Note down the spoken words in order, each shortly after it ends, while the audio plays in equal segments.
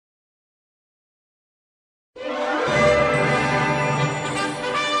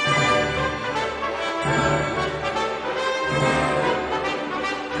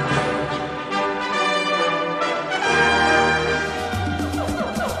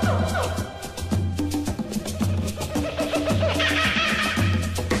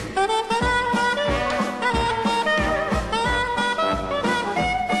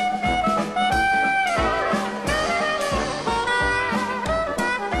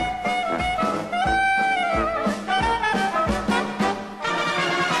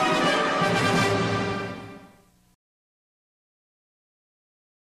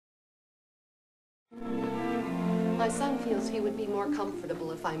feels he would be more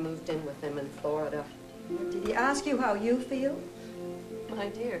comfortable if I moved in with him in Florida. Did he ask you how you feel? My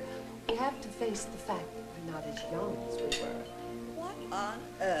dear, we have to face the fact that we're not as young as we were. What on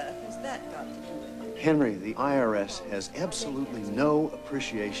earth has that got to do with it? Henry, the IRS has absolutely no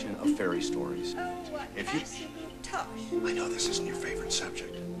appreciation of fairy stories. Oh, what absolute tosh. I know this isn't your favorite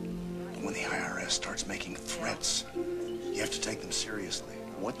subject, but when the IRS starts making threats, you have to take them seriously.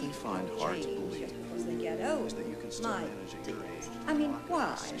 What they find hard to believe As they get old. is that you can still My manage at your age. I mean,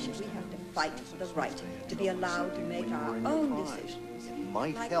 why should we have to fight for the right to be allowed to make our own decisions? It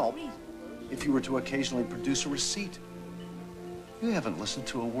might Like help reason. if you were to occasionally produce a receipt. You haven't listened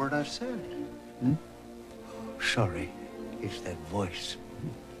to a word I've said. Sorry, it's that voice.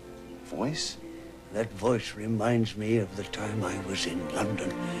 Voice? That voice reminds me of the time I was in London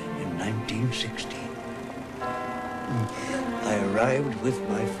in 1916. I arrived with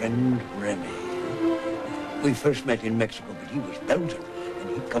my friend Remy. We first met in Mexico, but he was Belgian, and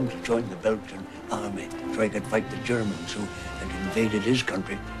he'd come to join the Belgian army so he could fight the Germans who had invaded his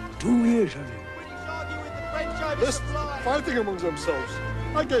country 2 years earlier. Just fighting amongst themselves.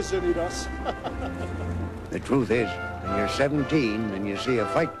 I guess they need us. The truth is, when you're 17 and you see a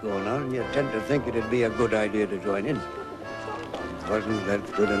fight going on, you tend to think it'd be a good idea to join in. It wasn't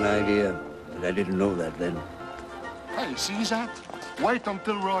that good an idea, but I didn't know that then. Hey, see that? Wait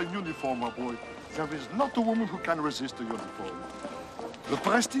until we're in uniform, my boy. There is not a woman who can resist the uniform. The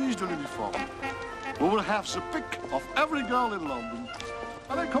prestige de l'uniforme. We will have the pick of every girl in London.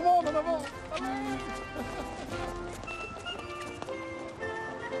 Allez, come on, en avant. Allez.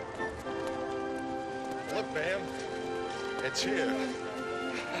 Look, ma'am. It's here.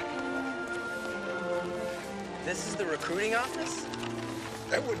 This is the recruiting office?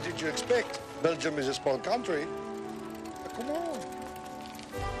 And what did you expect? Belgium is a small country. Come on.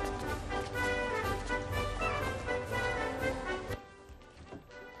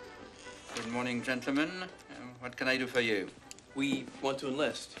 Good morning, gentlemen. What can I do for you? We want to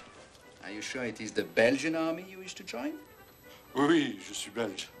enlist. Are you sure it is the Belgian army you wish to join? Oui, je suis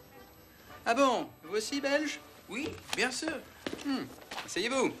belge. Ah bon? Vous aussi belge? Oui, bien sûr.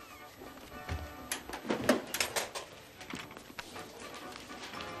 Asseyez-vous.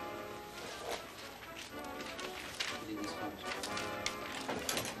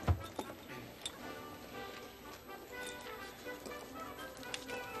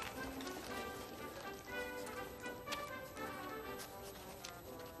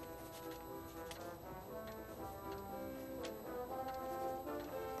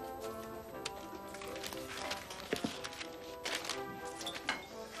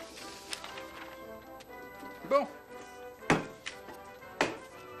 Bon.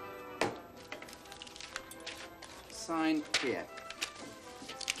 Sign here.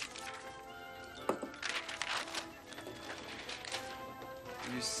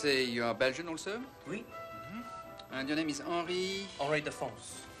 You say you are Belgian also? Oui. And your name is Henri? Henri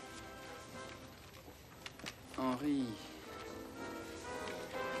Defense. Henri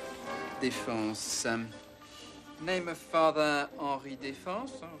Defense. Name of father, Henri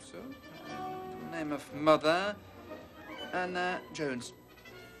Defense also. Name of mother, Anna Jones.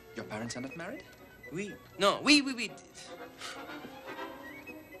 Your parents are not married? Oui. No, oui.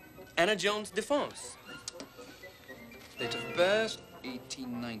 Anna Jones Defense. Date of birth,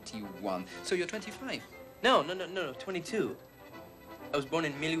 1891. So you're 25? No, 22. I was born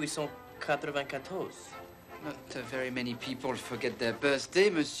in 1894. Not very many people forget their birthday,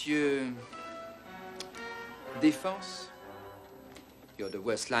 Monsieur Defense. You're the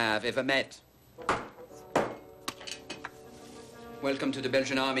worst liar I've ever met. Welcome to the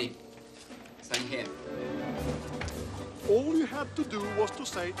Belgian army. Sign here. All you had to do was to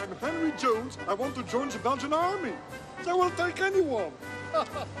say, I'm Henry Jones, I want to join the Belgian army. They will take anyone.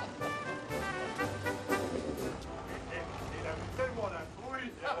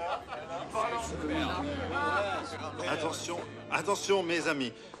 Attention, mes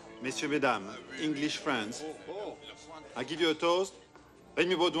amis, messieurs, mesdames, English friends. I give you a toast.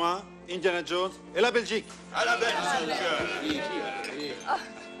 Rémi Baudouin, Indiana Jones et la Belgique. À la Belgique.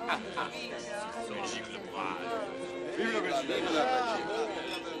 Vive la Belgique. Vive la Belgique.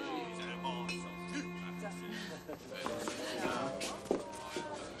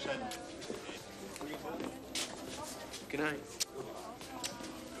 Good night.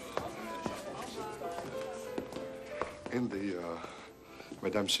 Indy,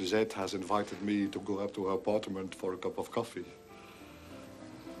 Madame Suzette has invited me to go up to her apartment for a cup of coffee.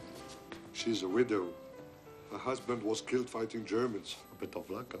 She's a widow. Her husband was killed fighting Germans. A bit of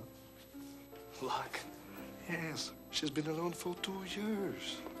luck, huh? Luck. Yes, she's been alone for 2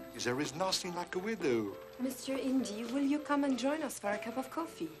 years. There is nothing like a widow. Monsieur Indy, will you come and join us for a cup of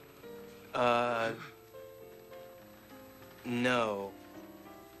coffee? No.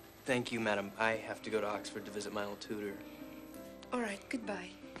 Thank you, madam. I have to go to Oxford to visit my old tutor. All right, goodbye.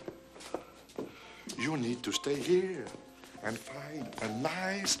 You need to stay here and find a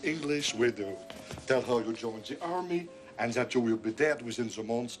nice English widow. Tell her you joined the army and that you will be dead within the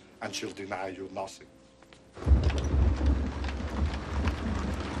month, and she'll deny you nothing.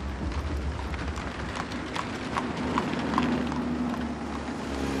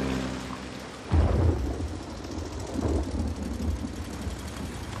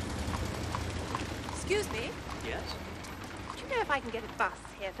 Excuse me. Yes? Do you know if I can get a bus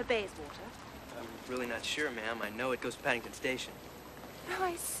here for Bayswater? I'm really not sure, ma'am. I know it goes to Paddington Station. Oh,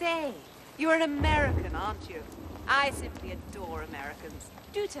 I say. You're an American, aren't you? I simply adore Americans.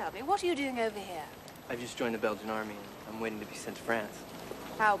 Do tell me, what are you doing over here? I've just joined the Belgian army, and I'm waiting to be sent to France.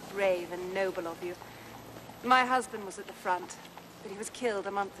 How brave and noble of you. My husband was at the front, but he was killed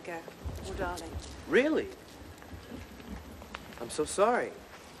a month ago. Poor darling. Really? I'm so sorry.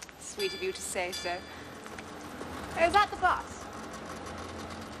 Sweet of you to say so. Oh, is that the bus?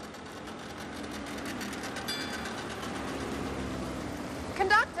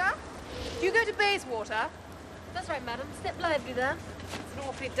 Conductor, do you go to Bayswater? That's right, madam. Step lively there. It's an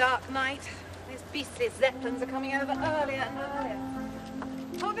awfully dark night. These beastly Zeppelins are coming over earlier and earlier.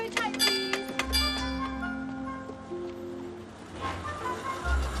 Hold very tight, please.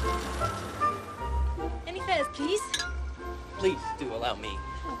 Any fares, please? Please do allow me.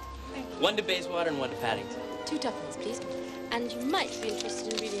 Thank you. One to Bayswater and one to Paddington. 2 tuppence, please. And you might be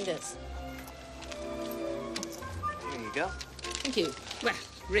interested in reading this. Here you go. Thank you. Well,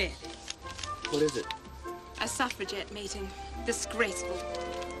 really. What is it? A suffragette meeting. Disgraceful.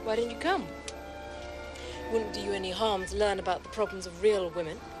 Why don't you come? Wouldn't do you any harm to learn about the problems of real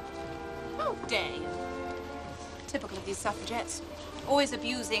women. Oh, Dave. Typical of these suffragettes. Always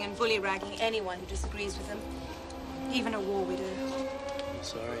abusing and bully-ragging anyone who disagrees with them. Even at war we do. I'm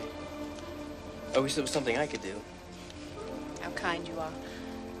sorry. I wish there was something I could do. How kind you are.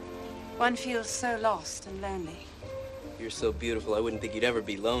 One feels so lost and lonely. You're so beautiful, I wouldn't think you'd ever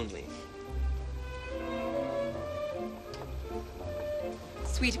be lonely.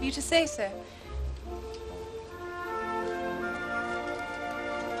 Sweet of you to say so.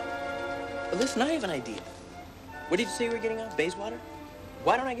 But listen, I have an idea. Where did you say you were getting off? Bayswater?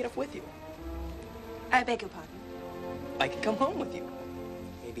 Why don't I get off with you? I beg your pardon. I could come home with you.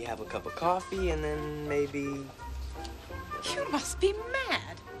 Maybe have a cup of coffee, and then maybe... You must be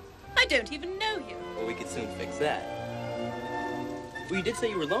mad. I don't even know you. Well, we could soon fix that. Well, you did say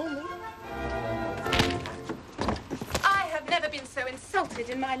you were lonely. I have never been so insulted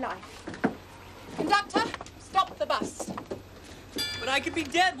in my life. Conductor, stop the bus. But I could be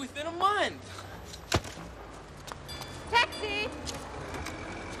dead within a month. Taxi!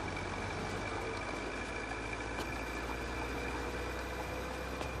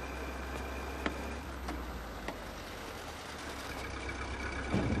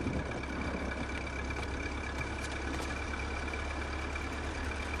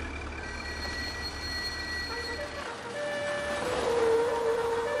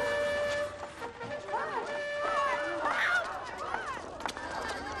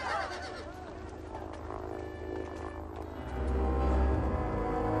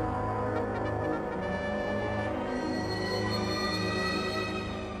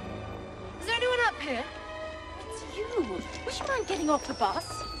 Here? It's you. Would you mind getting off the bus?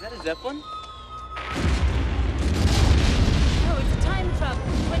 Is that a Zeppelin? No, it's a time travel.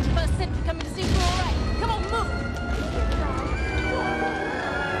 21st century coming to see you all right. Come on, move.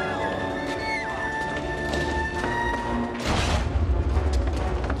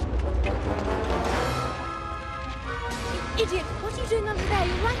 You idiot. What are you doing under there?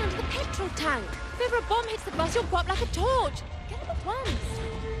 You're right under the petrol tank. If ever a bomb hits the bus, you'll go up like a torch. Get up at once.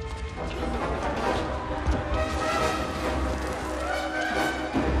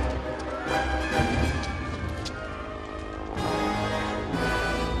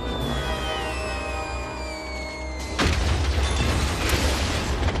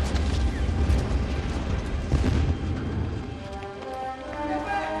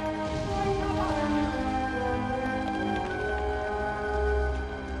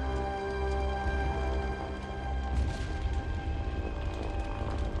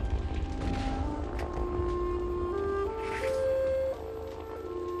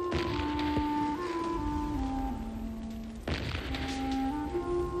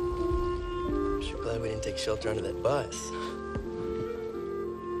 Glad we didn't take shelter under that bus.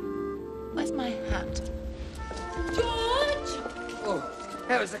 Where's my hat? George! Oh,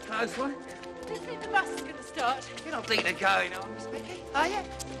 was a close one. Do you think the bus is going to start? You're not thinking of going on, Miss Becky, are you?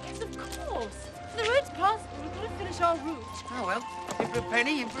 Yes, of course. The road's past, but we've got to finish our route. Oh, well. In for a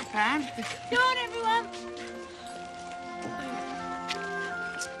penny, in for a pound. Go on, everyone.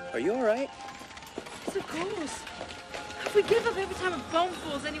 Are you all right? Yes, of course. If we give up every time a bomb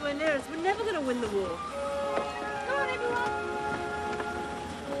falls anywhere near us, we're never going to win the war. Come on, everyone.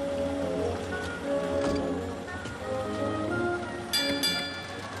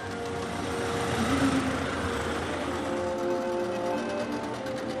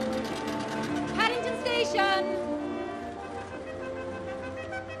 Paddington Station.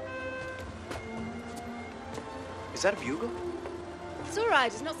 Is that a bugle? It's all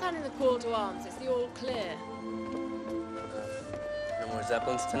right. It's not sounding the call to arms. It's the all clear. No more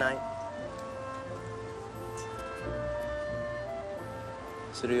Zeppelins tonight?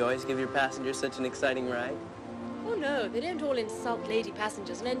 So do you always give your passengers such an exciting ride? Oh, no. They don't all insult lady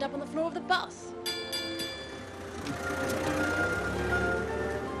passengers and end up on the floor of the bus.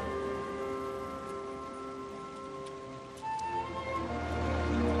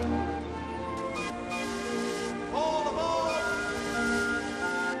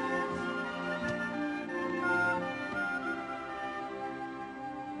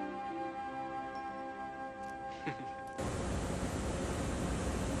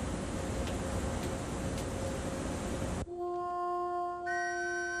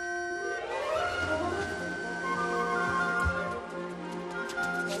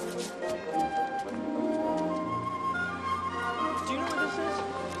 Do you know where this is?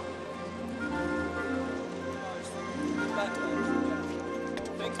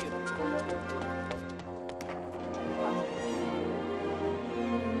 Thank you.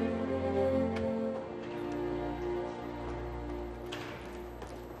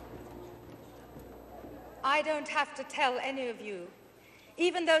 I don't have to tell any of you,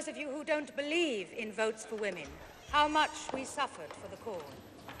 even those of you who don't believe in votes for women, how much we suffered for the cause.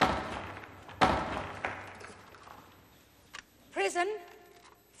 Prison,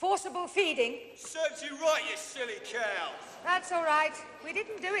 forcible feeding. Serves you right, you silly cows. That's all right. We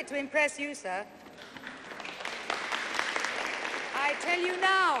didn't do it to impress you, sir. I tell you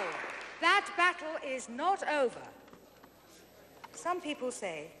now, that battle is not over. Some people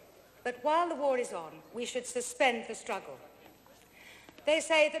say that while the war is on, we should suspend the struggle. They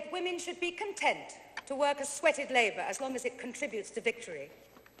say that women should be content to work as sweated labor as long as it contributes to victory.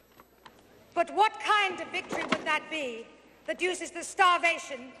 But what kind of victory would that be that uses the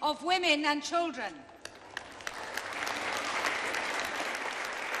starvation of women and children?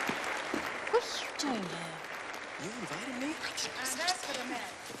 What are you doing here? You invited me? And as for the men,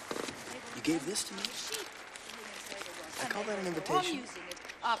 You gave this to me? I call that an on invitation. using it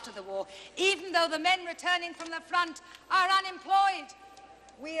after the war, even though the men returning from the front are unemployed.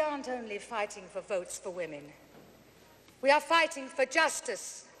 We aren't only fighting for votes for women. We are fighting for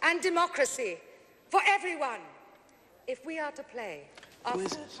justice and democracy for everyone. If we are to play our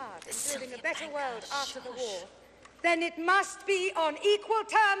full part in building a better world after the war, then it must be on equal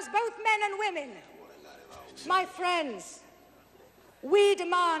terms, both men and women. My friends, we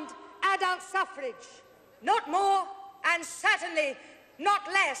demand adult suffrage, not more and certainly not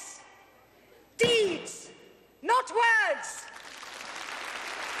less. Deeds, not words.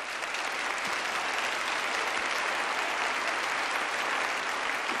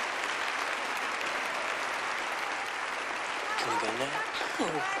 Can we go now?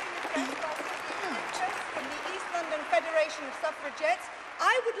 From the East London Federation of Suffragettes,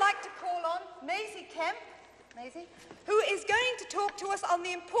 I would like to call on Maisie Kemp, who is going to talk to us on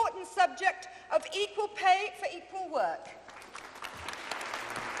the important subject of equal pay for equal work.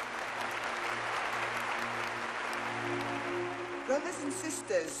 Brothers and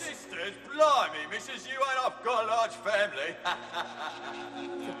sisters. Sisters? Blimey, missus, you and I've got a large family.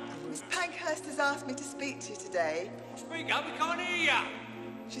 Miss Pankhurst has asked me to speak to you today. Speak up, we can't hear ya.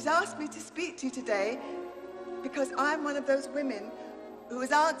 She's asked me to speak to you today because I'm one of those women who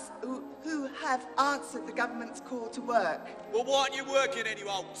have answered the government's call to work. Well, why aren't you working any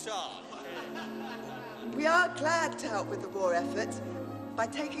old tart? We are glad to help with the war effort by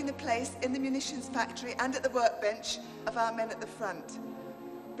taking the place in the munitions factory and at the workbench of our men at the front.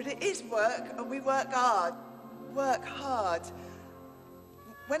 But it is work, and we work hard. Work hard.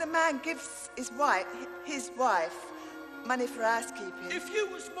 When a man gives his wife, money for housekeeping... If you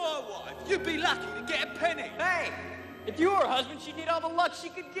was my wife, you'd be lucky to get a penny. Hey! If you were her husband, she'd need all the luck she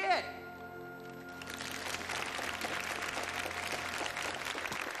could get.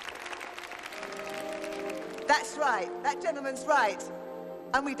 That's right. That gentleman's right.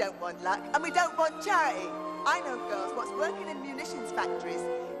 And we don't want luck, and we don't want charity. I know girls what's working in munitions factories,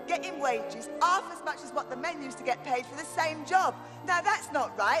 getting wages half as much as what the men used to get paid for the same job. Now that's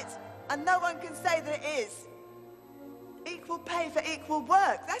not right, and no one can say that it is. Equal pay for equal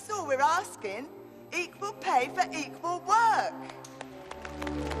work, that's all we're asking. Equal pay for equal work.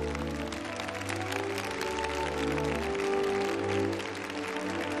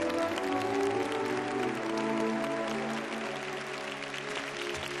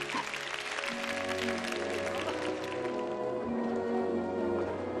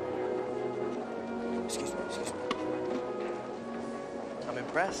 Excuse me. I'm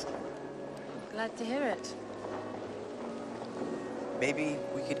impressed. Glad to hear it. Maybe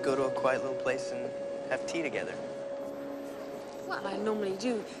we could go to a quiet little place and have tea together. Well, I normally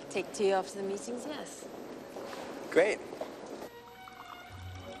do take tea after the meetings, yes. Great.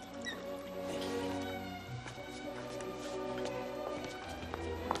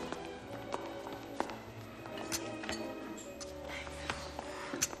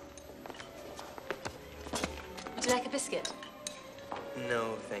 Would you like a biscuit?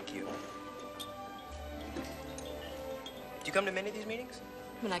 No, thank you. Do you come to many of these meetings?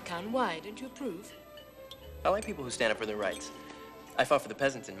 Well, I can. Why? Don't you approve? I like people who stand up for their rights. I fought for the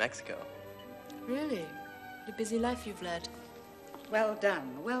peasants in Mexico. Really? What a busy life you've led. Well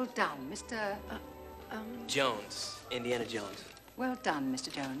done, Mr. Jones, Indiana Jones. Well done,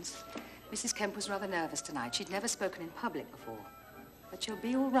 Mr. Jones. Mrs. Kemp was rather nervous tonight. She'd never spoken in public before. But she'll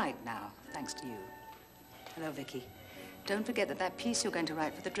be all right now, thanks to you. Hello, Vicky. Don't forget that piece you're going to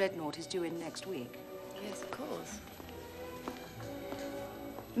write for the Dreadnought is due in next week. Yes, of course.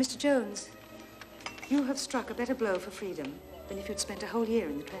 Mr. Jones, you have struck a better blow for freedom than if you'd spent a whole year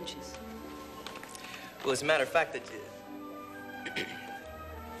in the trenches. Well, as a matter of fact,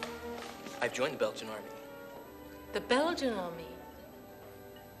 I've joined the Belgian army. The Belgian army?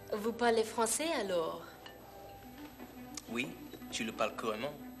 Vous parlez français alors? Oui, je le parle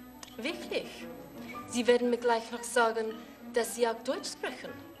couramment. Wirklich? Sie werden mir gleich noch sagen, dass Sie auch Deutsch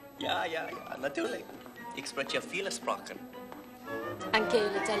sprechen. Ja, natürlich. Ich spreche viele Sprachen. Anche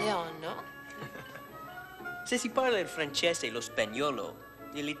l'italiano? Se si parla il francese e lo spagnolo,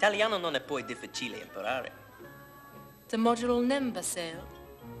 l'italiano non è poi difficile imparare. De modular number sale?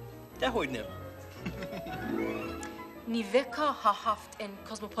 Det hoor je nu. Ni veckor har haft en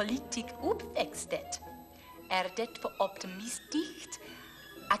kosmopolitisk uppväxthet. Det för optimistiskt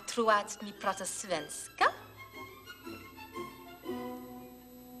att tro att ni pratar svenska?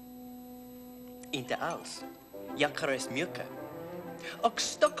 Inte alls. Jag kan resa mycket. Och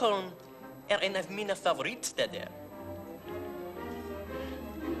Stockholm är en av mina favoritstäder.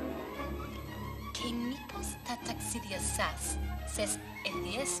 Que mi posta taxidiasas ses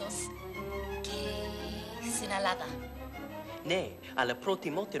ediesos que sinalada. Nee, alla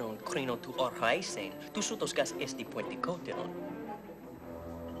protimoteron crino tu orhaisen, tu sotosgas esti puenticoteron.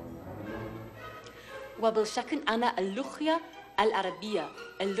 وبالشكل أنا اللغة العربية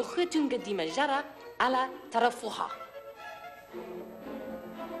اللغة القديمة على طرفها.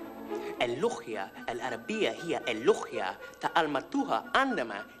 اللغة العربية هي اللغة تعلمتها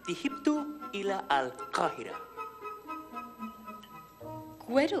عندما ذهبت إلى القاهرة.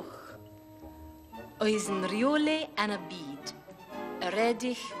 Gwedwch. Oes yn rheole yn y byd.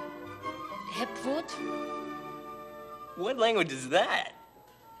 Redig heb fod. What language is that?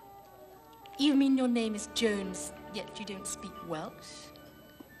 You mean your name is Jones, yet you don't speak Welsh?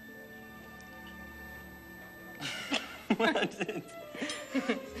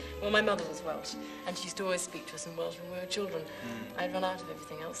 Well, my mother was Welsh, and she used to always speak to us in Welsh when we were children. I'd run out of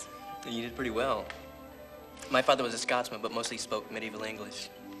everything else. You did pretty well. My father was a Scotsman, but mostly spoke medieval English.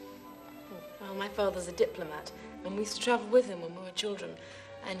 Well, my father's a diplomat, and we used to travel with him when we were children,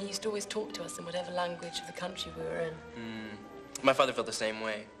 and he used to always talk to us in whatever language of the country we were in. My father felt the same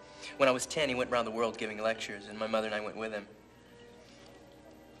way. When I was 10, he went around the world giving lectures, and my mother and I went with him.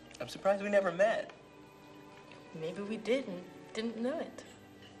 I'm surprised we never met. Maybe we did and didn't know it.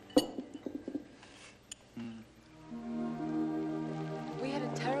 We had a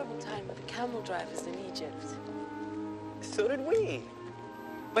terrible time with the camel drivers in Egypt. So did we.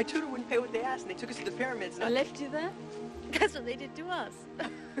 My tutor wouldn't pay what they asked, and they took us to the pyramids. I left you there? That's what they did to us.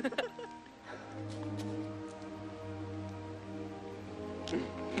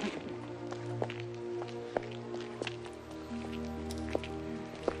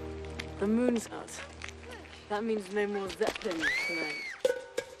 The moon's out. That means no more Zeppelins tonight.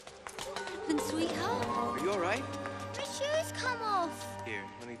 Then, sweetheart? Are you all right? My shoes come off. Here,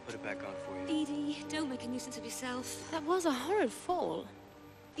 let me put it back on for you. Edie, don't make a nuisance of yourself. That was a horrid fall.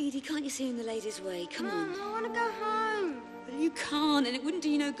 Edie, can't you see in the lady's way? Come on. I want to go home. Well, You can't, and it wouldn't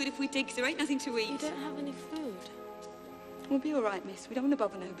do you no good if we did, because there ain't nothing to eat. You don't have any food. We'll be all right, miss. We don't want to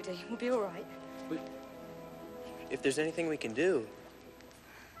bother nobody. We'll be all right. If there's anything we can do.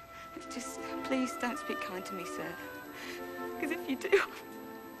 Just please don't speak kind to me, sir. Because if you do...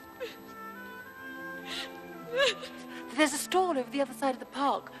 There's a stall over the other side of the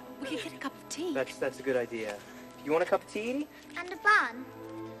park. We can get a cup of tea. That's a good idea. You want a cup of tea, Edie? And a bun.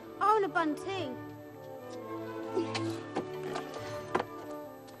 Oh, and a bun too.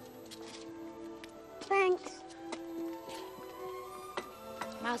 Thanks.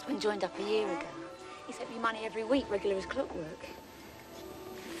 My husband joined up a year ago. He sent me money every week, regular as clockwork.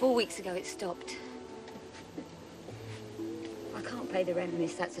 4 weeks ago it stopped. I can't pay the rent,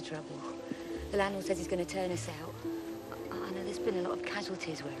 miss, that's the trouble. The landlord says he's going to turn us out. I know there's been a lot of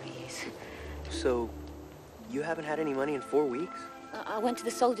casualties where he is. So, you haven't had any money in 4 weeks? I went to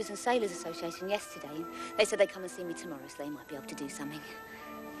the Soldiers and Sailors Association yesterday. They said they'd come and see me tomorrow, so they might be able to do something.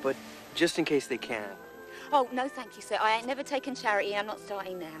 But just in case they can't. Oh, no, thank you, sir. I ain't never taken charity. I'm not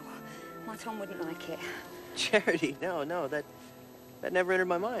starting now. My Tom wouldn't like it. Charity? No, that never entered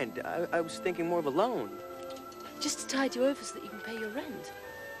my mind. I was thinking more of a loan. Just to tide you over so that you can pay your rent.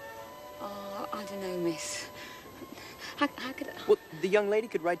 Oh, I don't know, miss. How could I... Well, the young lady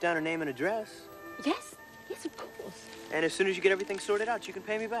could write down her name and address. Yes, of course. And as soon as you get everything sorted out, you can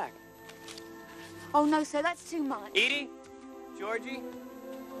pay me back. Oh, no, sir, that's too much. Edie? Georgie?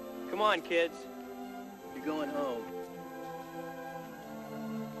 Come on, kids. You're going home.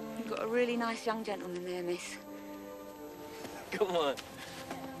 You've got a really nice young gentleman there, miss. Come on.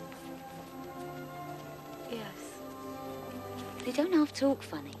 Yes. They don't half talk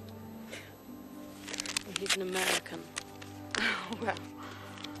funny. He's an American. Oh, well,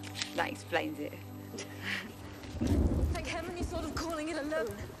 that explains it. Thank heaven you thought of calling it a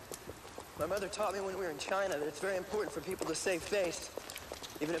loan. My mother taught me when we were in China that it's very important for people to save face,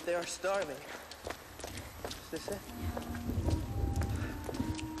 even if they are starving. Is this it?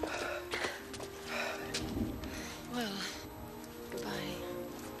 Well, goodbye.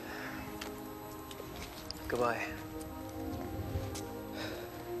 Goodbye.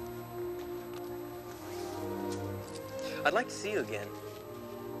 I'd like to see you again,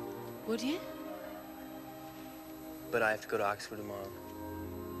 Would you? but I have to go to Oxford tomorrow.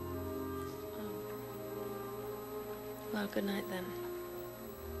 Well, good night then.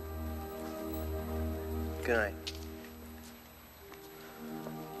 Good night.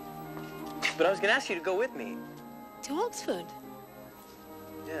 But I was gonna ask you to go with me. To Oxford?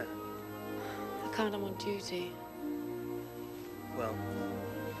 Yeah. I can't, I'm on duty. Well,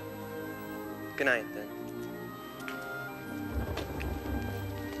 good night then.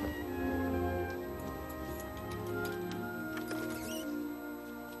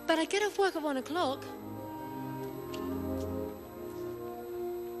 But I get off work at 1 o'clock.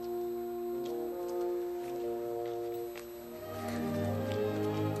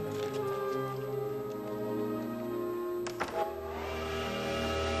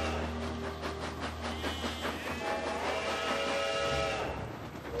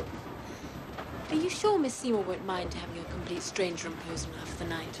 Are you sure Miss Seymour won't mind having a complete stranger imposed on her for the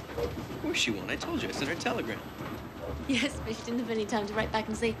night? Of course she won't. I told you. I sent her a telegram. Yes, but she didn't have any time to write back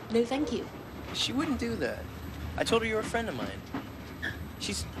and say, no, thank you. She wouldn't do that. I told her you were a friend of mine.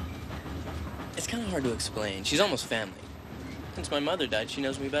 It's kind of hard to explain. She's almost family. Since my mother died, she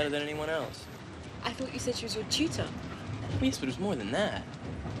knows me better than anyone else. I thought you said she was your tutor. Yes, but it was more than that.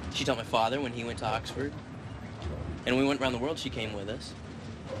 She taught my father when he went to Oxford. And when we went around the world, she came with us.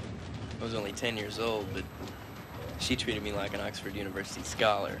 I was only 10 years old, but she treated me like an Oxford University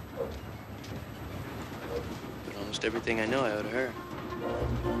scholar. But almost everything I know I owe to her.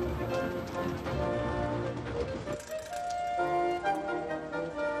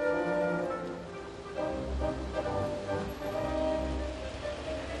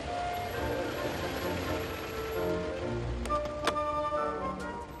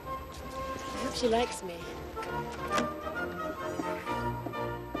 I hope she likes me.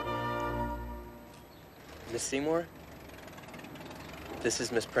 Miss Seymour, this is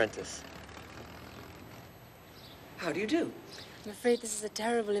Miss Prentice. How do you do? I'm afraid this is a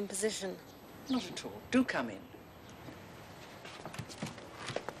terrible imposition. Not at all. Do come in.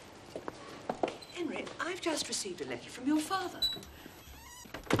 Henry, I've just received a letter from your father.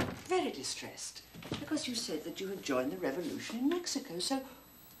 Very distressed, because you said that you had joined the revolution in Mexico. So,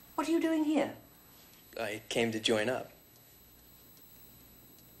 what are you doing here? I came to join up.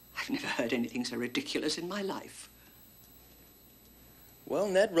 I've never heard anything so ridiculous in my life. Well,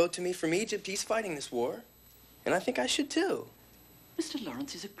 Ned wrote to me from Egypt. He's fighting this war. And I think I should, too. Mr.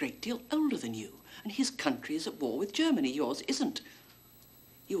 Lawrence is a great deal older than you, and his country is at war with Germany. Yours isn't.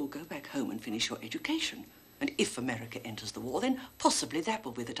 You will go back home and finish your education. And if America enters the war, then possibly that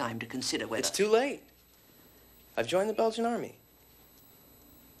will be the time to consider whether... It's too late. I've joined the Belgian army.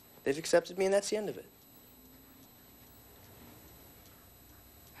 They've accepted me, and that's the end of it.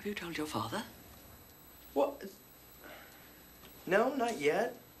 Have you told your father? What? No, not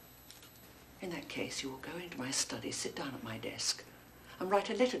yet. In that case, you will go into my study, sit down at my desk, and write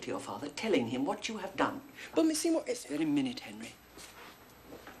a letter to your father telling him what you have done. But, Miss Seymour, it's... Very minute, Henry.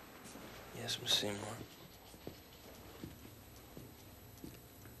 Yes, Miss Seymour.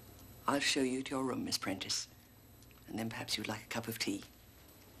 I'll show you to your room, Miss Prentice. And then perhaps you'd like a cup of tea.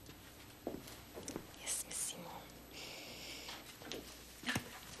 Yes, Miss Seymour.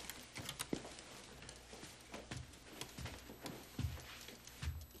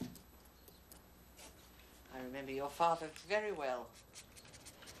 I remember your father very well.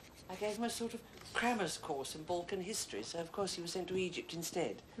 I gave him a sort of crammer's course in Balkan history, so of course he was sent to Egypt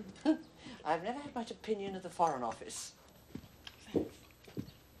instead. I've never had much opinion of the Foreign Office.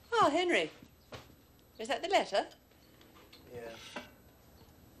 Oh, Henry. Is that the letter? Yeah.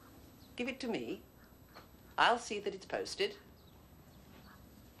 Give it to me. I'll see that it's posted.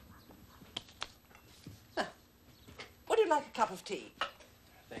 Ah. Would you like a cup of tea?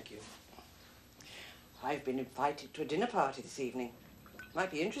 Thank you. I've been invited to a dinner party this evening. Might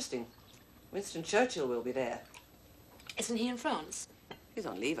be interesting. Winston Churchill will be there. Isn't he in France? He's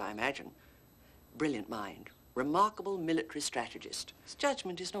on leave, I imagine. Brilliant mind. Remarkable military strategist. His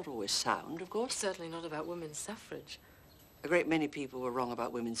judgment is not always sound, of course. Certainly not about women's suffrage. A great many people were wrong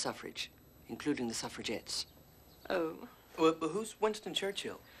about women's suffrage, including the suffragettes. Oh. Well, but who's Winston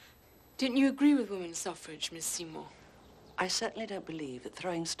Churchill? Didn't you agree with women's suffrage, Miss Seymour? I certainly don't believe that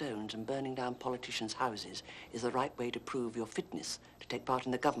throwing stones and burning down politicians' houses is the right way to prove your fitness to take part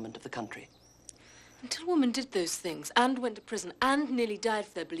in the government of the country. Until women did those things and went to prison and nearly died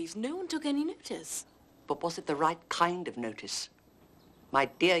for their beliefs, no one took any notice. But was it the right kind of notice? My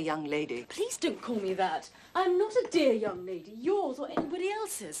dear young lady. Please don't call me that. I'm not a dear young lady, yours or anybody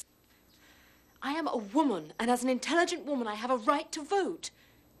else's. I am a woman, and as an intelligent woman, I have a right to vote.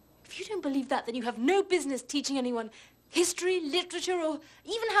 If you don't believe that, then you have no business teaching anyone history, literature, or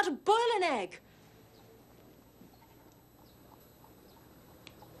even how to boil an egg.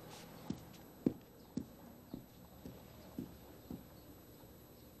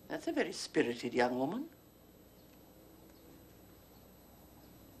 That's a very spirited young woman.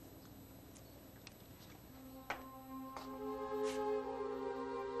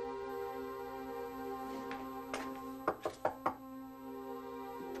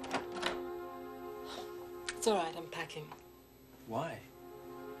 It's all right, I'm packing. Why?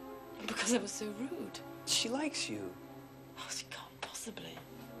 Because I was so rude. She likes you. Oh, she can't possibly.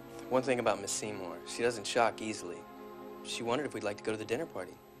 One thing about Miss Seymour, she doesn't shock easily. She wondered if we'd like to go to the dinner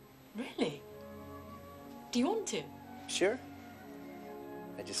party. Really? Do you want to? Sure.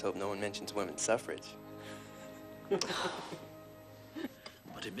 I just hope no one mentions women's suffrage. But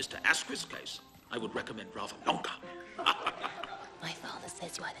in Mr. Asquith's case, I would recommend rather longer. My father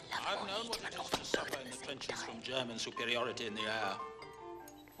says you either love I've him or known hate what him it and is all to suffer in the trenches from German superiority in the air.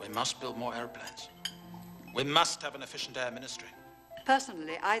 We must build more airplanes. We must have an efficient air ministry.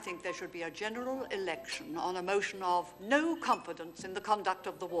 Personally, I think there should be a general election on a motion of no confidence in the conduct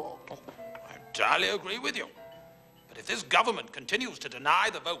of the war. I entirely agree with you. But if this government continues to deny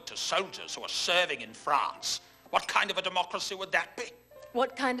the vote to soldiers who are serving in France, what kind of a democracy would that be?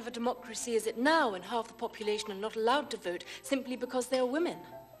 What kind of a democracy is it now when half the population are not allowed to vote simply because they are women?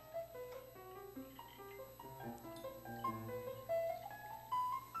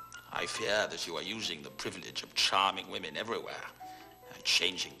 I fear that you are using the privilege of charming women everywhere and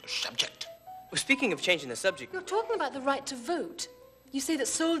changing the subject. Well, speaking of changing the subject... You're talking about the right to vote. You say that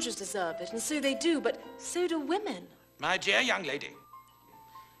soldiers deserve it, and so they do, but so do women. My dear young lady,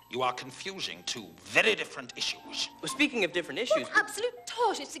 you are confusing two very different issues. Well, speaking of different issues... What absolute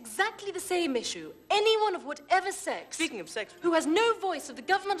tosh! It's exactly the same issue. Anyone of whatever sex... Speaking of sex... ...who has no voice of the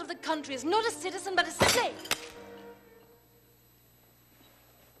government of the country is not a citizen, but a slave.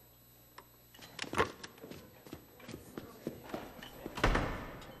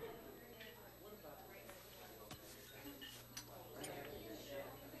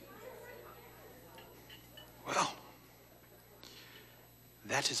 Well,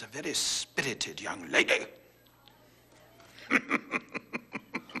 that is a very spirited young lady.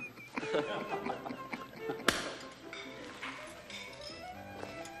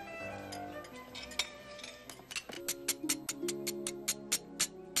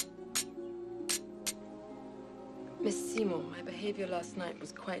 Miss Seymour, my behavior behavior last night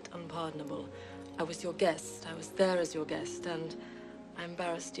was quite unpardonable. I was your guest. I was there as your guest, and I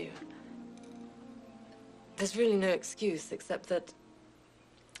embarrassed you. There's really no excuse except that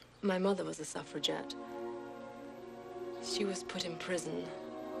my mother was a suffragette. She was put in prison,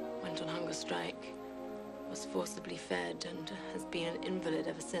 went on hunger strike, was forcibly fed, and has been an invalid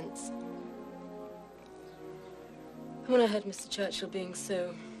ever since. And when I heard Mr. Churchill being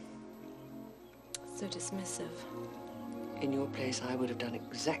so dismissive. In your place, I would have done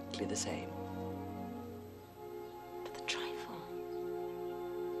exactly the same. But the trifle.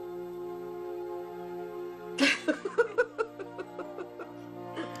 Do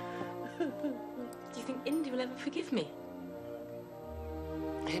you think Indy will ever forgive me?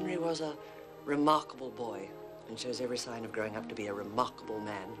 Henry was a remarkable boy and shows every sign of growing up to be a remarkable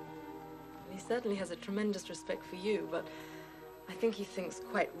man. He certainly has a tremendous respect for you, but I think he thinks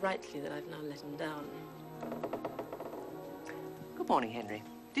quite rightly that I've now let him down. Good morning, Henry.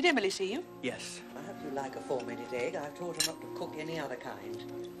 Did Emily see you? Yes. I hope you like a 4-minute egg. I've taught her not to cook any other kind.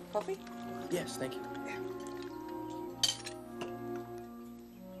 Coffee? Yes, thank you.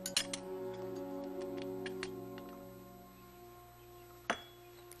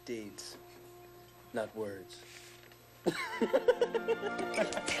 Deeds, not words.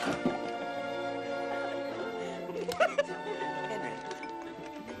 Henry,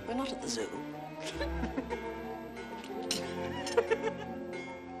 we're not at the zoo.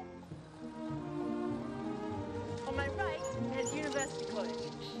 On my right is University College.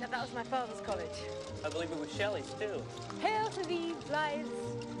 Now, that was my father's college. I believe it was Shelley's, too. Hail to thee, blithe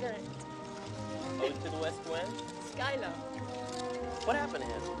spirit. Ode to the West Wind? Skylar. What happened to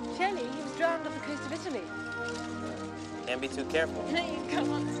him? Shelley, he was drowned off the coast of Italy. Can't be too careful. No, you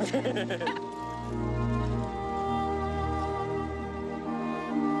can't.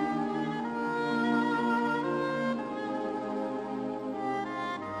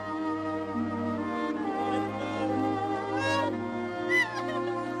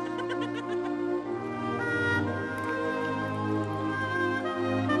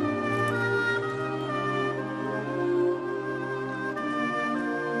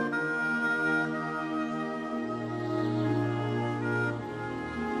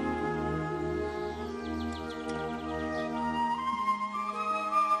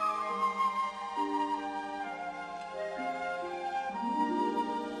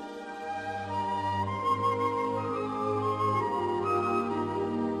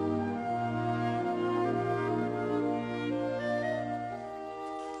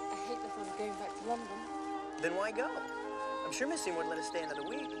 Then why go? I'm sure Missy wouldn't let us stay another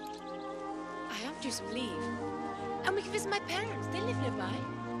week. I have due some leave. And we can visit my parents. They live nearby.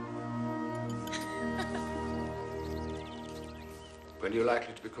 When are you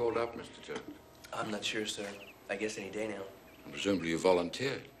likely to be called up, Mr. Jones? I'm not sure, sir. I guess any day now. And presumably you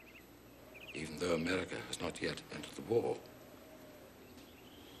volunteered, even though America has not yet entered the war.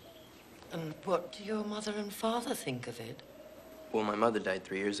 And what do your mother and father think of it? Well, my mother died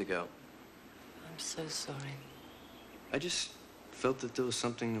 3 years ago. I'm so sorry. I just felt that there was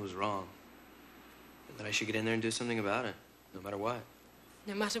something that was wrong. And that I should get in there and do something about it, no matter what.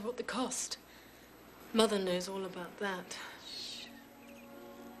 No matter what the cost. Mother knows all about that.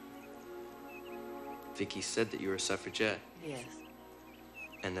 Vicky said that you were a suffragette. Yes.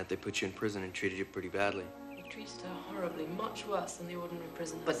 And that they put you in prison and treated you pretty badly. He treated her horribly, much worse than the ordinary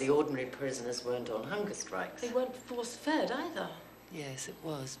prisoners. But the ordinary prisoners weren't on hunger strikes. They weren't force-fed either. Yes, it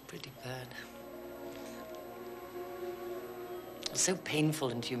was pretty bad. It was so painful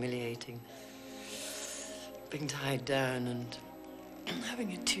and humiliating. Being tied down and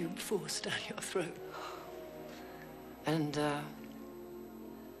having a tube forced down your throat. And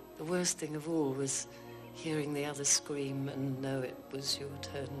the worst thing of all was hearing the others scream and know it was your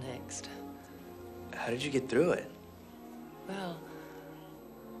turn next. How did you get through it? Well,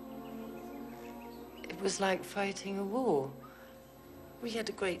 it was like fighting a war. We had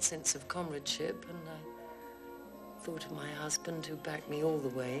a great sense of comradeship, and I thought of my husband who backed me all the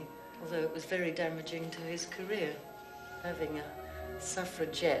way, although it was very damaging to his career, having a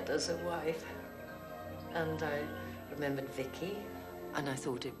suffragette as a wife. And I remembered Vicky, and I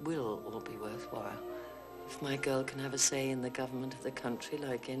thought it will all be worthwhile if my girl can have a say in the government of the country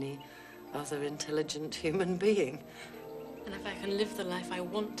like any other intelligent human being. And if I can live the life I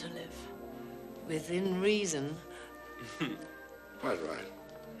want to live. Within reason. Quite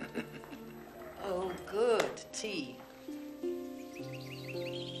right. Oh, good. Tea.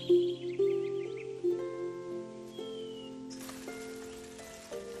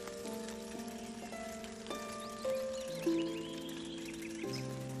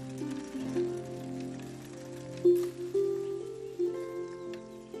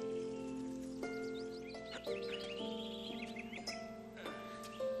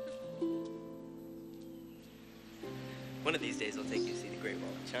 One of these days I'll take you to see the Great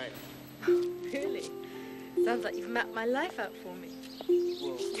Wall of China. Really? Sounds like you've mapped my life out for me.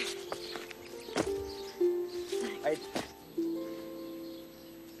 Well,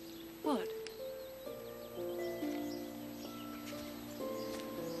 What?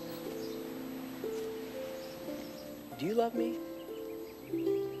 Do you love me?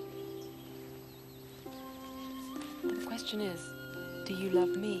 The question is, do you love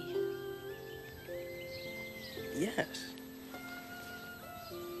me? Yes.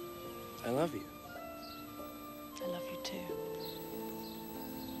 I love you. I love you too.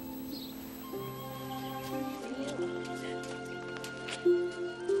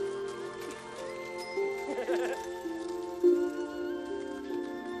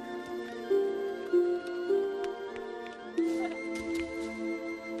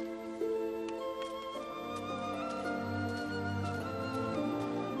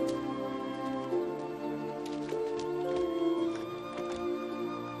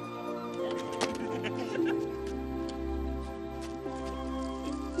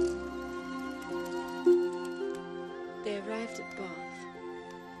 They arrived at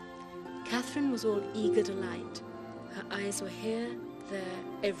Bath. Catherine was all eager delight. Her eyes were here, there,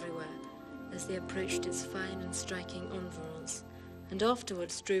 everywhere, as they approached its fine and striking environs, and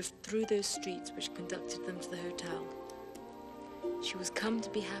afterwards drove through those streets which conducted them to the hotel. She was come to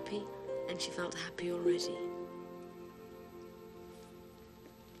be happy, and she felt happy already.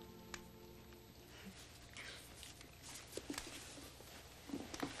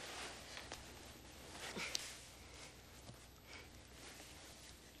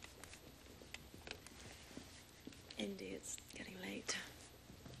 Indy, it's getting late.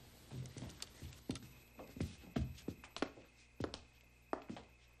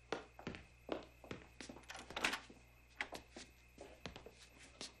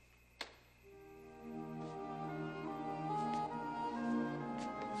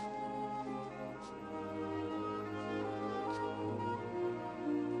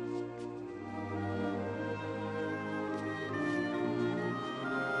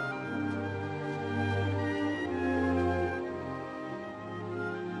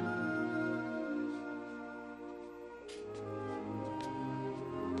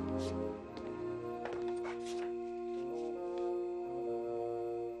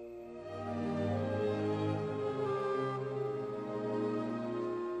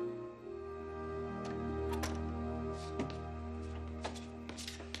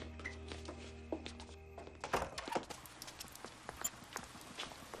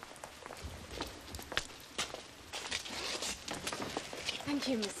 Thank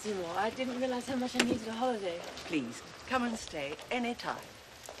you, Miss Seymour. I didn't realize how much I needed a holiday. Please, come and stay any time.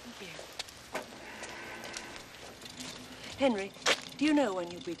 Thank you. Henry, do you know when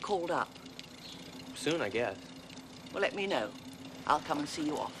you'll be called up? Soon, I guess. Well, let me know. I'll come and see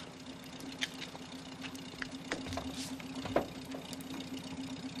you off.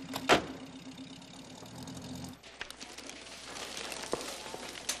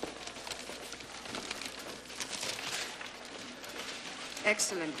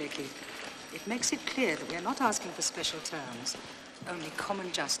 Excellent, Vicky. It makes it clear that we are not asking for special terms, only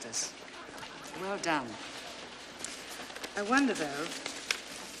common justice. Well done. I wonder, though,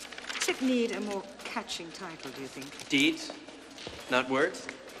 does it need a more catching title, do you think? Deeds, not words.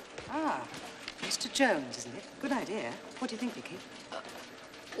 Ah, Mr. Jones, isn't it? Good idea. What do you think, Vicky?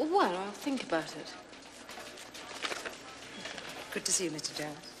 Well, I'll think about it. Good to see you, Mr.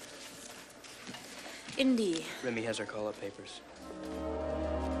 Jones. Indy. Remy has our call-up papers.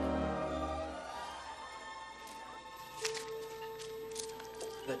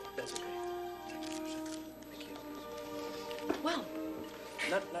 That's okay. Thank you. Well.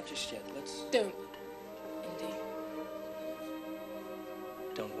 Not just yet. Let's... Don't, Indy.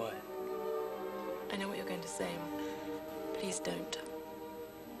 Don't what? I know what you're going to say. Please don't.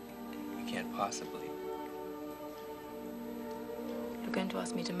 You can't possibly. You're going to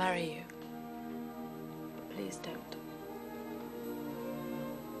ask me to marry you. But please don't.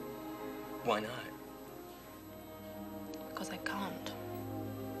 Why not? Because I can't.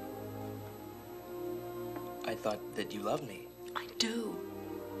 I thought that you loved me. I do.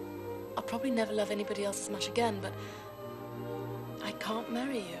 I'll probably never love anybody else as much again, but I can't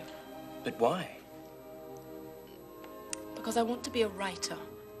marry you. But why? Because I want to be a writer,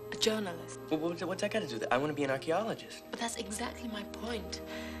 a journalist. Well, what's that got to do with it? I want to be an archaeologist. But that's exactly my point.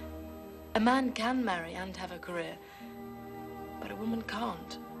 A man can marry and have a career, but a woman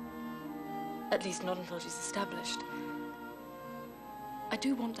can't. At least not until she's established. I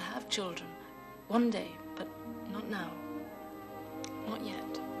do want to have children, one day, but not now. Not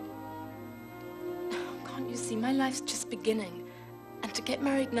yet. Can't you see? My life's just beginning. And to get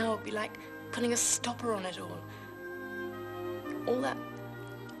married now would be like putting a stopper on it all. All that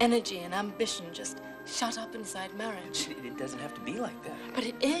energy and ambition just shut up inside marriage. It doesn't have to be like that. But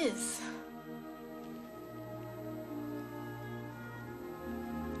it is.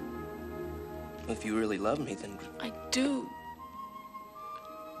 If you really love me, then... I do.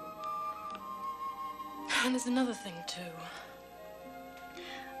 And there's another thing, too.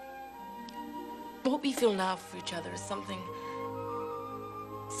 What we feel now for each other is something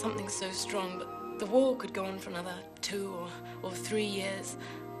so strong, but the war could go on for another 2 or 3 years.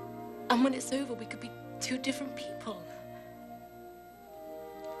 And when it's over, we could be 2 different people.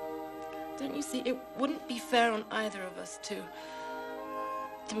 Don't you see? It wouldn't be fair on either of us to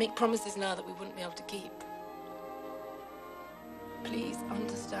make promises now that we wouldn't be able to keep. Please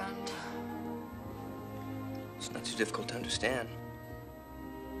understand. It's not too difficult to understand.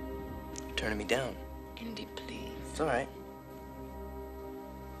 You're turning me down. Indy, please. It's all right.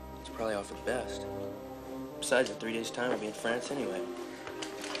 It's probably all for the best. Besides, in 3 days' time, I'll be in France anyway.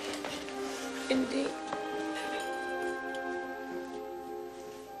 Indy.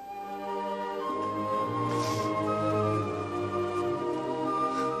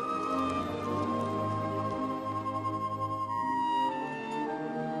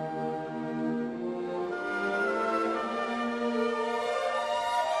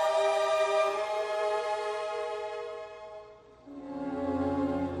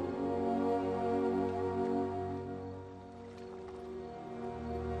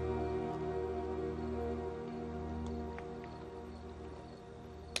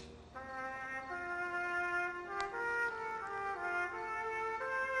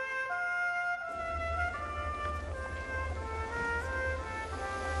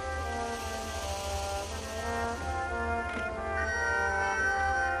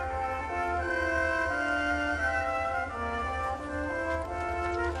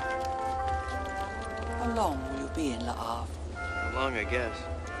 How long will you be in Le Havre? How long, I guess.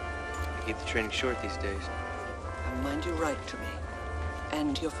 I keep the training short these days. And mind you write to me.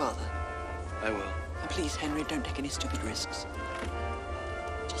 And your father. I will. And please, Henry, don't take any stupid risks.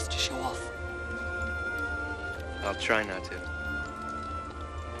 Just to show off. I'll try not to.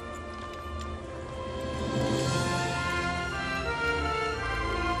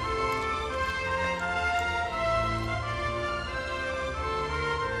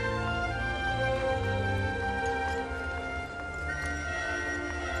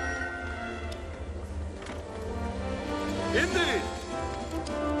 Indy!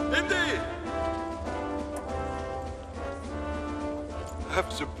 Indy! I have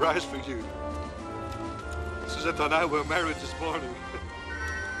a surprise for you. Suzette and I were married this morning.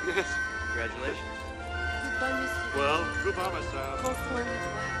 Yes. Congratulations. Goodbye, monsieur. Well, goodbye, my son. Bonsoir.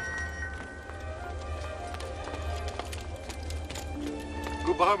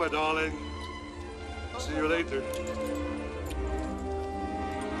 Goodbye, my darling. See you later.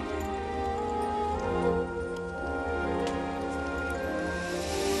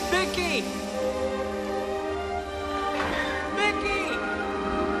 Vicky! Vicky!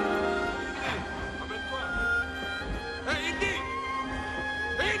 Amène-toi! Hey, Indy!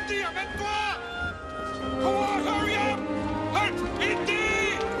 Indy, amène-toi! Come on, hurry up! Hey, Indy!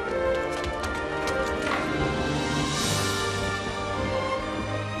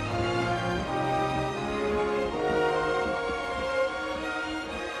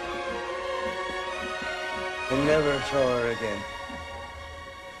 I never saw her again.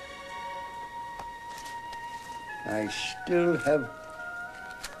 I still have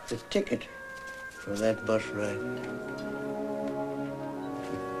the ticket for that bus ride.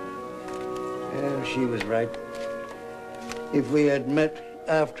 Yeah, she was right. If we had met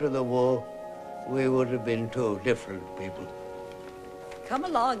after the war, we would have been 2 different people. Come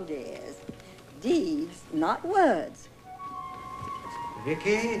along, dears. Deeds, not words.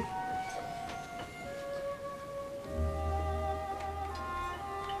 Vicky?